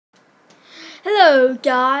Hello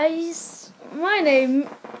guys, my name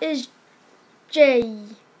is Jay,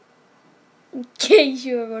 in case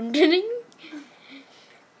you were wondering.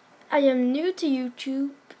 I am new to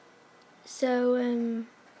YouTube, so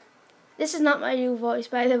this is not my real voice,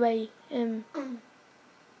 by the way, and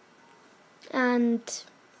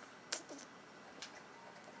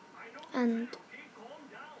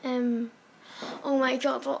oh my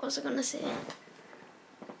god, what was I gonna say?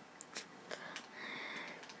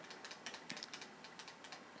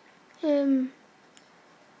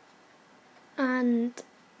 And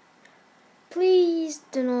please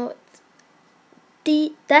do not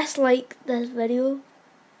dislike this video,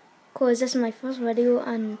 because this is my first video,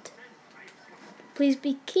 and please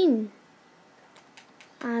be keen.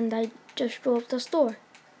 And I just drove the store,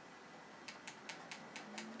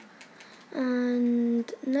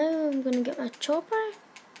 and now I'm gonna get my chopper,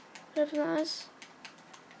 whatever that is.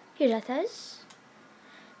 Here it is.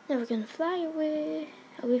 Now we're gonna fly away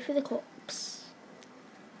for the cops.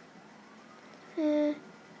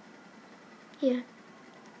 Yeah.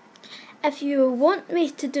 If you want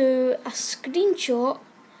me to do a screenshot,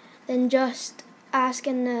 then just ask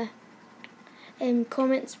in the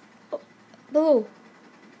comments below.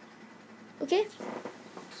 Okay?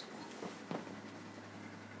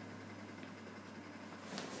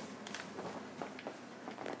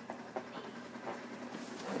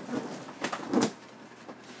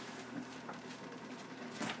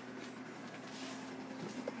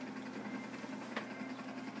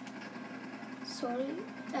 Sorry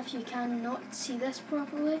if you cannot see this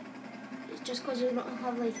properly. It's just because I don't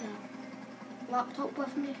have like a laptop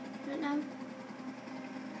with me right now,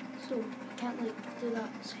 so I can't like do that.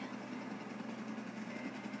 So.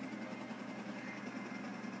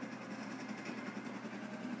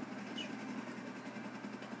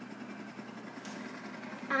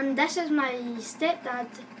 And this is my stepdad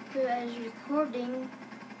who is recording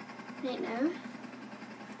right now.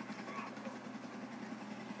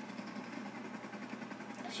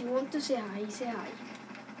 If you want to say hi, say hi.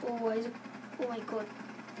 Oh my god.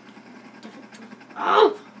 Different tone.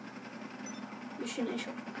 Oh! I shouldn't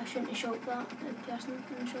have shot that person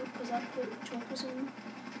in the shot, because that put choppers in.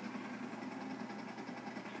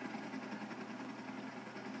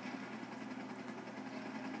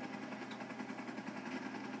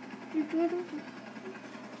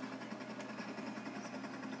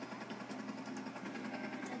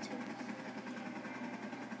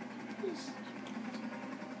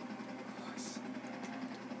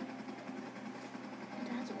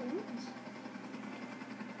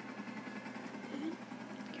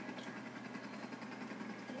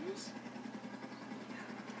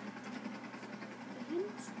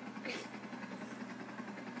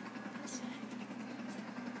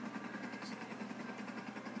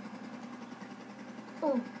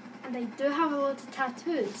 Oh, and I do have a lot of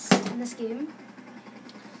tattoos in this game.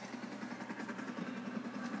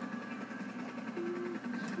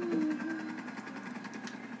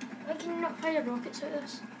 Why can you not fire rockets at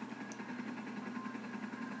this?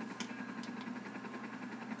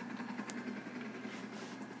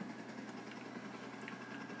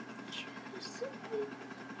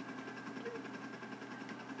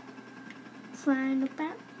 Flying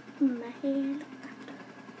about in my helicopter.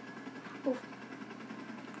 Oh,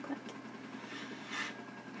 God.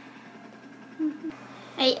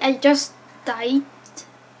 I just died,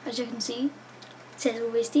 as you can see. It says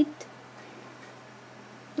wasted.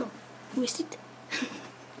 No, wasted.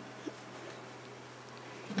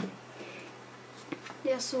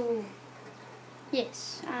 Yeah, so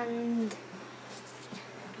yes, and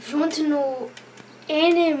if you want to know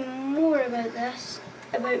any more about this,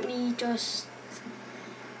 about me, just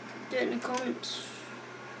do it in the comments.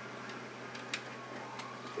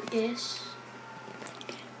 Yes.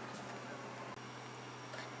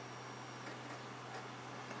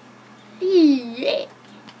 Yeah.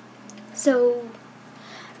 So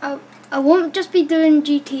I won't just be doing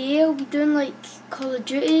GTA. I'll be doing like Call of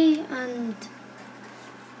Duty and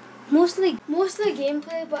mostly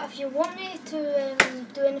gameplay. But if you want me to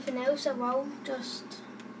do anything else, I will. Just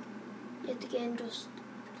yet again, just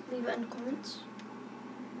leave it in the comments.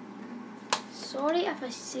 Sorry if I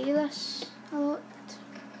say this a lot,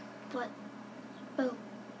 but well,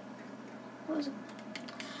 what was it?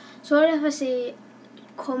 Sorry if I say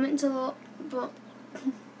comments a lot, but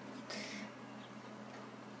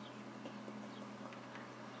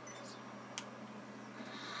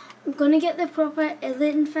I'm gonna get the proper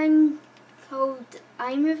editing thing called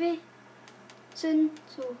iMovie soon,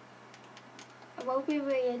 so I will be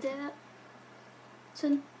able to edit it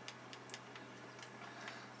soon.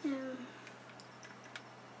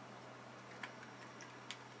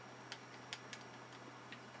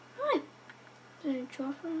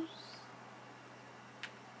 choppers.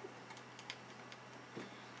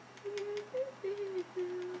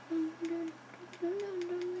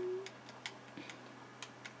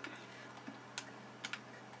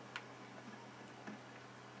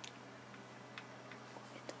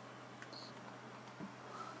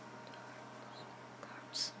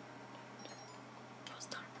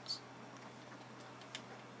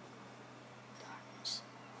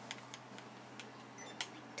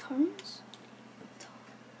 Turns.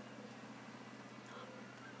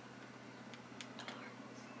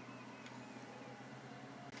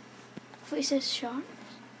 What it says sharps.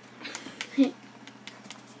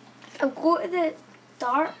 I'll go to the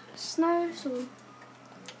darts now, so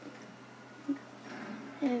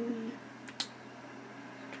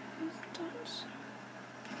darts.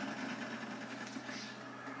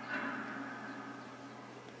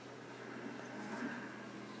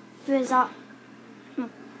 Where's that?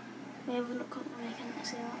 We haven't got one, I can't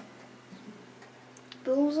say that.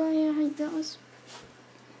 Bullseye, I think that was.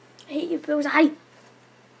 I hate you, bullseye!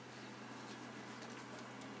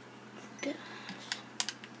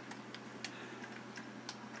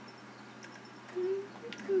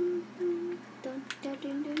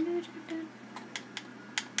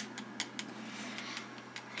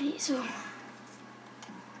 Right, so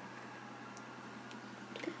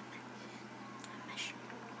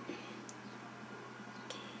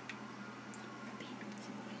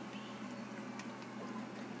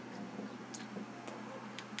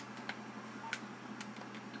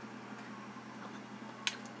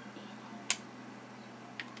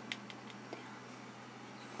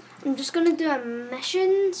I'm just gonna do a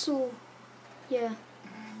mission, so yeah,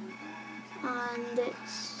 and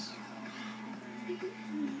it's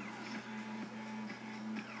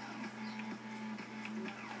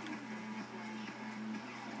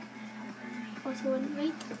auto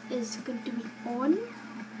invite is going to be on.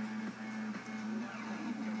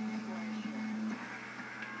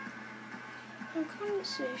 Current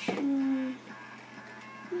session.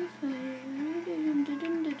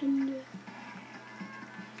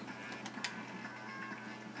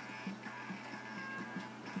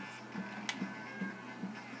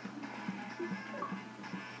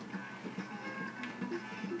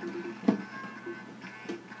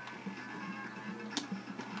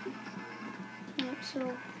 So,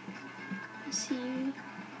 let's see.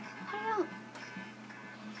 Hurry up!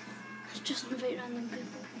 Let's just invite random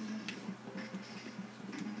people.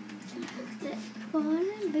 I want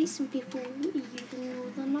to invite some people even though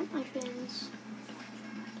they're not my friends.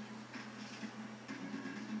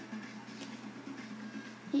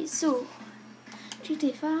 Yeah, so,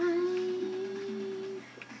 Gta5.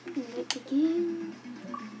 Invite again.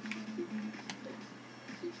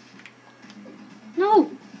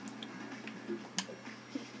 No!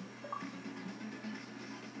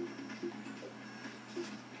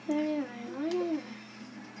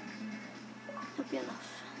 That'll be enough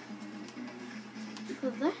for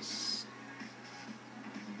this.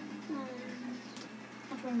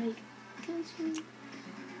 Everyone make cancel, and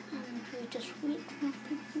we just wait for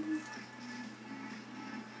people.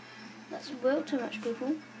 That's well too much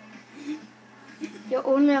people. You're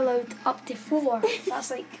only allowed up to 4.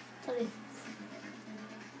 That's like 3.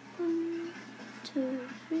 1, 2,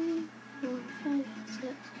 3, 4, 5,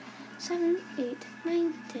 6, 7, 8,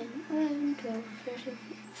 9, 10, 11, 12, 13,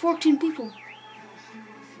 14 people.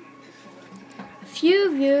 A few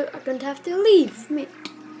of you are going to have to leave me.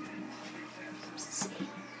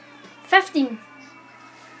 15.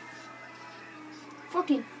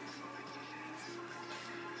 14.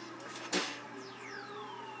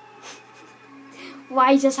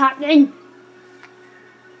 Why is this happening?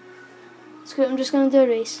 So I'm just going to do a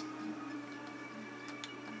race.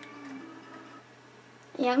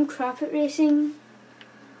 Yeah, I'm crap at racing,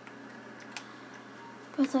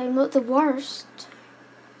 but I'm not the worst.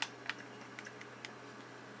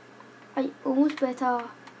 I almost better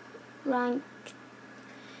rank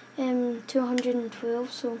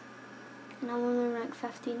 212, so and I'm only rank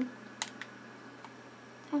 15.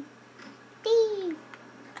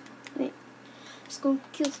 Wait, let's go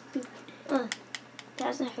kill people.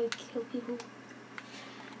 That's not how you kill people.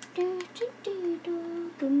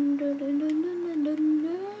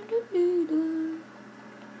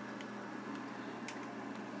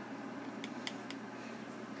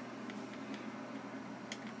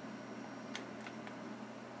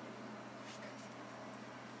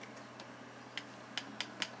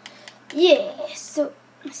 Yeah, so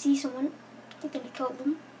I see someone. I'm gonna kill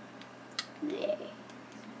them. Yeah.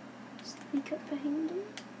 Sneak up behind them.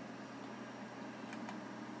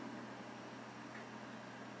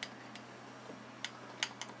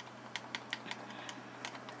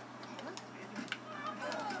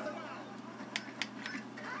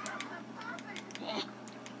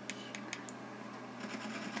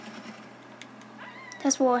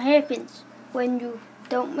 That's what happens when you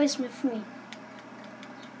don't mess with me.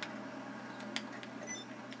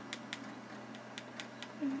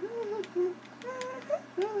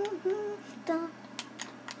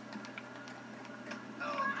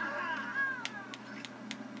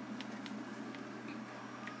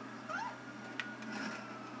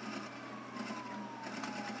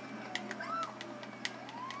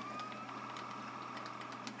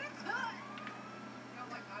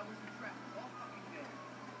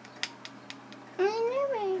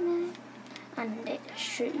 And it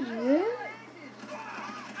shoot you. And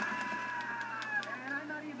I'm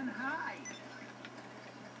not even high.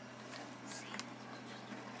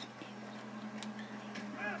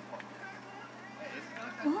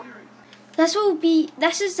 What?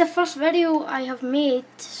 This is the first video I have made,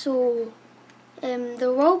 so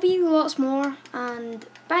there will be lots more, and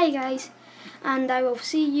bye guys, and I will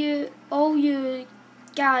see all you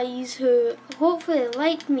guys who hopefully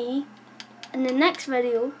like me in the next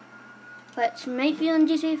video, which might be on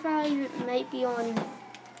Gta5, it might be on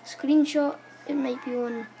Screenshot, it might be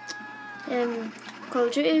on Call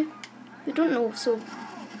of Duty, we don't know, so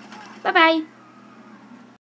bye bye.